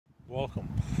Welcome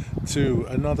to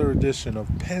another edition of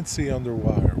Pennsy Under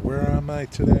Wire. Where am I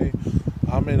today?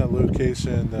 I'm in a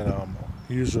location that I'm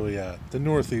usually at, the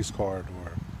Northeast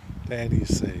Corridor, the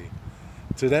NEC.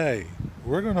 Today,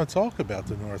 we're going to talk about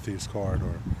the Northeast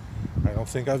Corridor. I don't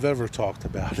think I've ever talked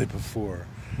about it before.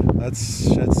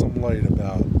 Let's shed some light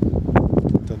about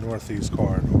the Northeast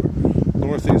Corridor.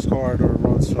 Northeast Corridor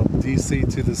runs from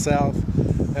DC to the south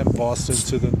and Boston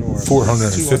to the north.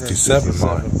 457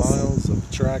 miles of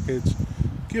trackage,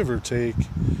 give or take.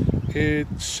 It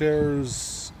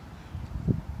shares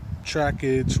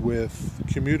trackage with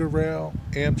commuter rail,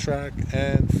 Amtrak,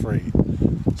 and freight.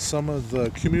 Some of the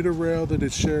commuter rail that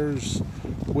it shares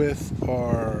with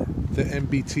are the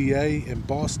MBTA in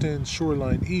Boston,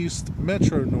 Shoreline East,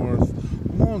 Metro North,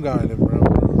 Long Island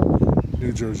Railroad,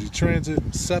 New Jersey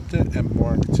Transit, SEPTA, and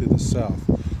MARC to the south.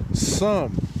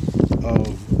 Some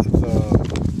of the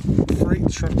freight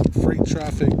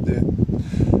traffic that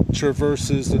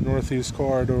traverses the Northeast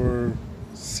Corridor: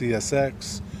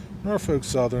 CSX, Norfolk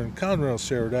Southern, Conrail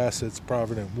Shared Assets,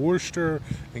 Provident, Worcester,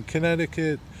 and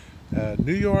Connecticut,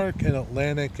 New York and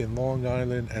Atlantic and Long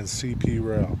Island, and CP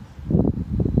Rail.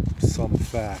 Some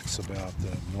facts about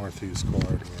the Northeast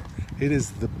Corridor. It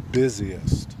is the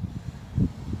busiest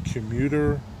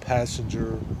commuter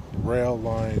passenger rail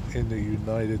line in the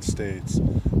United States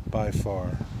by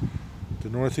far. The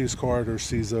Northeast Corridor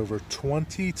sees over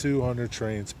 2,200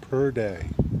 trains per day.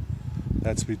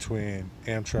 That's between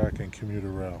Amtrak and commuter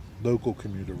rail, local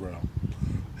commuter rail,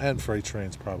 and freight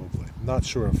trains probably. Not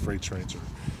sure if freight trains are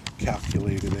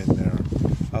calculated in there.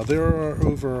 There are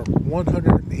over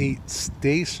 108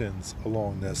 stations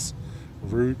along this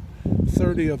route.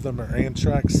 30 of them are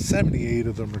Amtrak, 78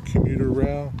 of them are commuter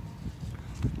rail.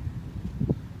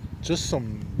 Just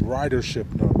some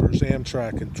ridership numbers.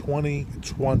 Amtrak in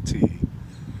 2020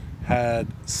 had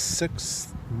 6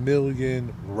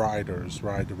 million riders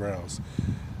ride the rails.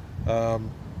 A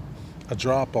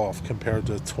drop-off compared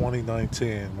to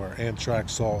 2019, where Amtrak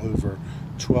saw over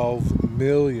 12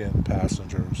 million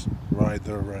passengers ride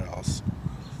their rails.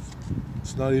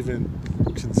 It's not even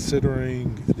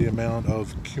considering the amount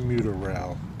of commuter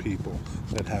rail people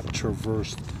that have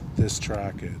traversed this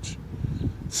trackage.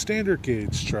 Standard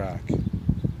gauge track.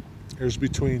 There's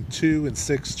between 2 and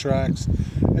 6 tracks.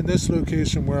 In this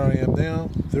location where I am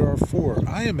now, there are 4.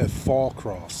 I am at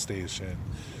Fallcross Station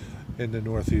in the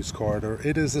Northeast Corridor.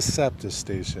 It is a SEPTA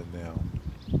station now.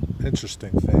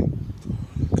 Interesting thing.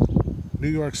 New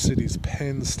York City's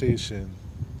Penn Station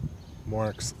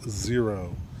marks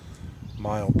 0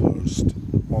 milepost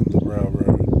on the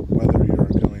railroad, whether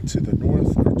you're going to the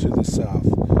north or to the south.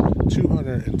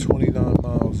 229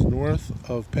 miles north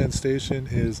of Penn Station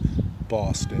is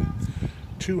Boston.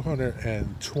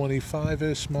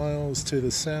 225-ish miles to the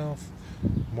south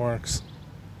marks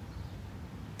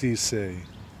DC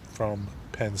from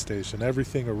Penn Station.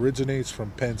 Everything originates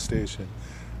from Penn Station.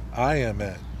 I am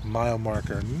at mile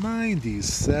marker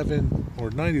 97 or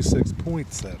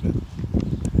 96.7.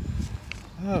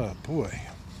 Oh boy.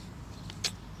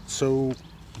 So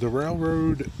the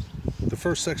railroad, the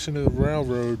first section of the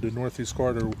railroad, the Northeast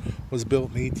Corridor, was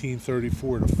built in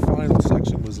 1834. The final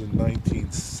section was in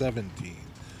 1917.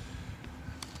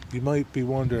 You might be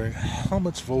wondering how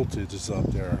much voltage is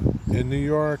up there. In New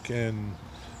York and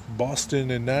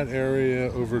Boston, in that area,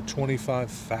 over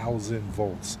 25,000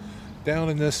 volts. Down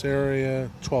in this area,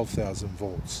 12,000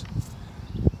 volts.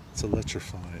 It's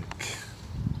electrifying.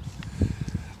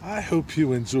 I hope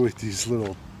you enjoyed this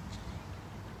little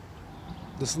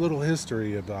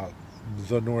history about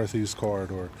the Northeast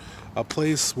Corridor, a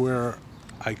place where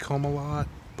I come a lot,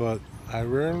 but I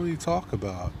rarely talk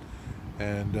about.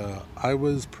 And I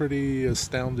was pretty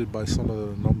astounded by some of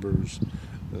the numbers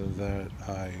that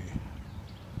I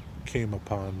came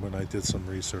upon when I did some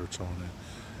research on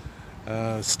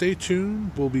it. Stay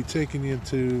tuned. We'll be taking you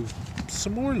to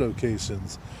some more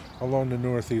locations along the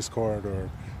Northeast Corridor,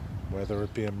 whether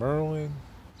it be in Maryland,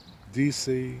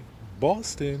 DC,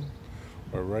 Boston,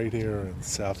 or right here in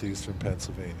southeastern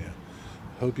Pennsylvania.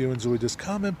 Hope you enjoyed this.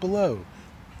 Comment below.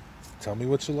 Tell me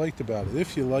what you liked about it.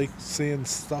 If you like seeing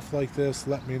stuff like this,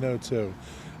 let me know too.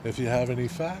 If you have any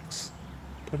facts,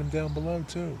 put them down below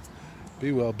too.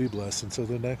 Be well, be blessed. Until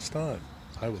the next time,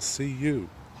 I will see you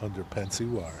under Pennsy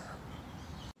Wire.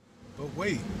 But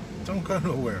wait, don't go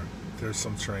nowhere. There's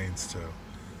some trains too.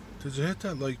 Did you hit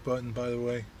that like button, by the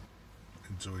way?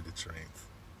 Enjoy the trains.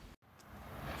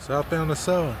 Southbound to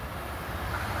Selma.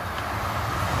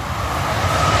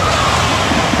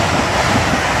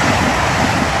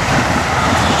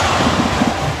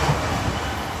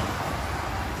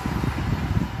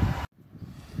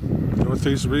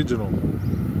 Northeast Regional.